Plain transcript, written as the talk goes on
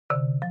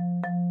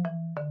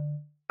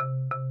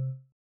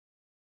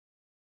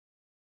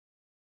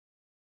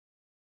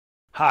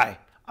Hi,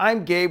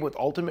 I'm Gabe with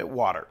Ultimate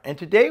Water, and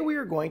today we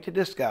are going to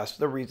discuss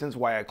the reasons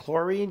why a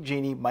Chlorine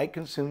Genie might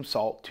consume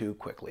salt too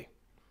quickly.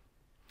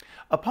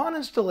 Upon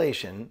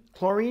installation,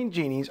 Chlorine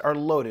Genies are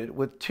loaded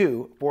with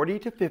two 40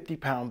 to 50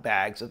 pound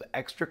bags of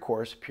extra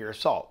coarse pure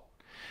salt.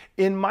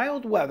 In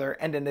mild weather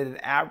and at an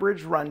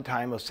average run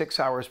time of 6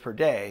 hours per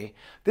day,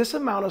 this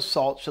amount of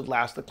salt should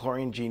last the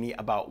Chlorine Genie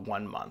about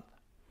 1 month.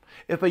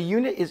 If a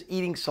unit is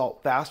eating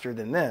salt faster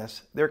than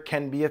this, there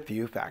can be a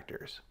few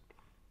factors.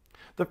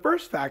 The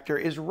first factor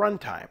is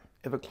runtime.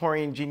 If a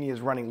Chlorine Genie is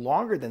running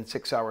longer than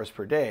 6 hours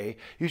per day,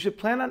 you should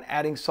plan on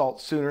adding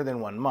salt sooner than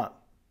 1 month.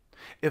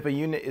 If a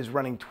unit is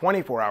running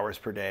 24 hours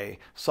per day,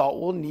 salt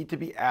will need to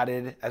be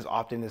added as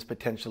often as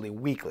potentially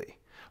weekly.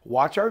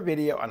 Watch our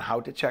video on how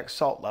to check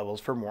salt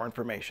levels for more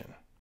information.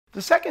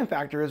 The second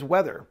factor is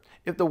weather.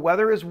 If the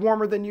weather is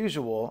warmer than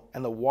usual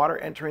and the water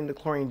entering the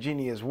Chlorine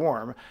Genie is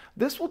warm,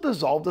 this will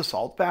dissolve the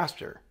salt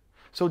faster.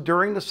 So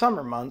during the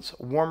summer months,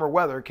 warmer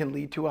weather can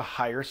lead to a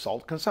higher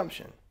salt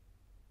consumption.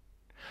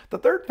 The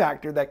third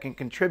factor that can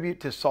contribute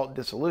to salt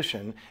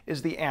dissolution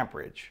is the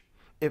amperage.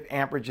 If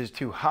amperage is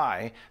too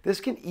high, this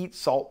can eat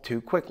salt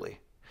too quickly.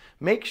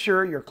 Make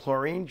sure your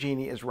Chlorine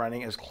Genie is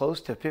running as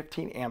close to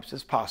 15 amps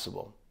as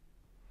possible.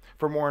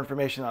 For more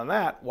information on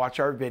that, watch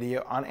our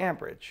video on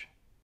amperage.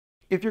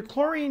 If your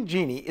Chlorine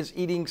Genie is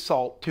eating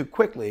salt too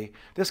quickly,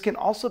 this can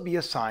also be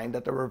a sign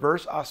that the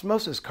reverse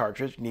osmosis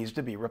cartridge needs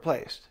to be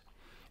replaced.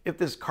 If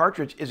this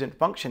cartridge isn't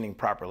functioning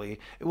properly,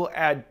 it will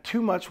add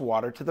too much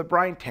water to the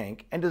brine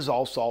tank and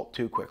dissolve salt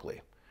too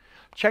quickly.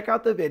 Check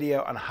out the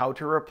video on how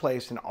to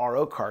replace an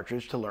RO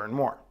cartridge to learn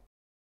more.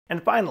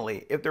 And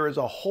finally, if there is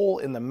a hole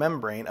in the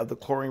membrane of the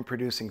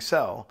chlorine-producing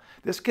cell,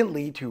 this can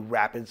lead to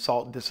rapid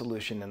salt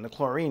dissolution in the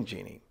Chlorine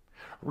Genie.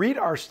 Read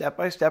our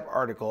step-by-step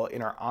article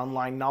in our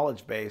online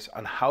knowledge base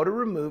on how to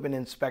remove and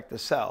inspect the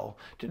cell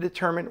to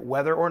determine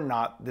whether or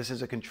not this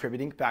is a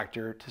contributing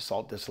factor to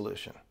salt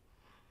dissolution.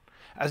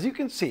 As you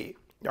can see,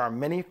 there are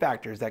many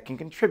factors that can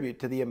contribute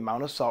to the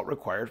amount of salt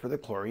required for the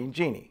Chlorine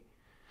Genie.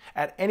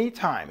 At any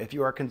time, if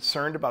you are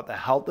concerned about the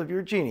health of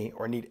your Genie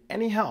or need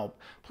any help,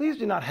 please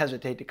do not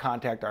hesitate to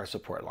contact our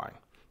support line.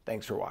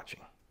 Thanks for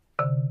watching.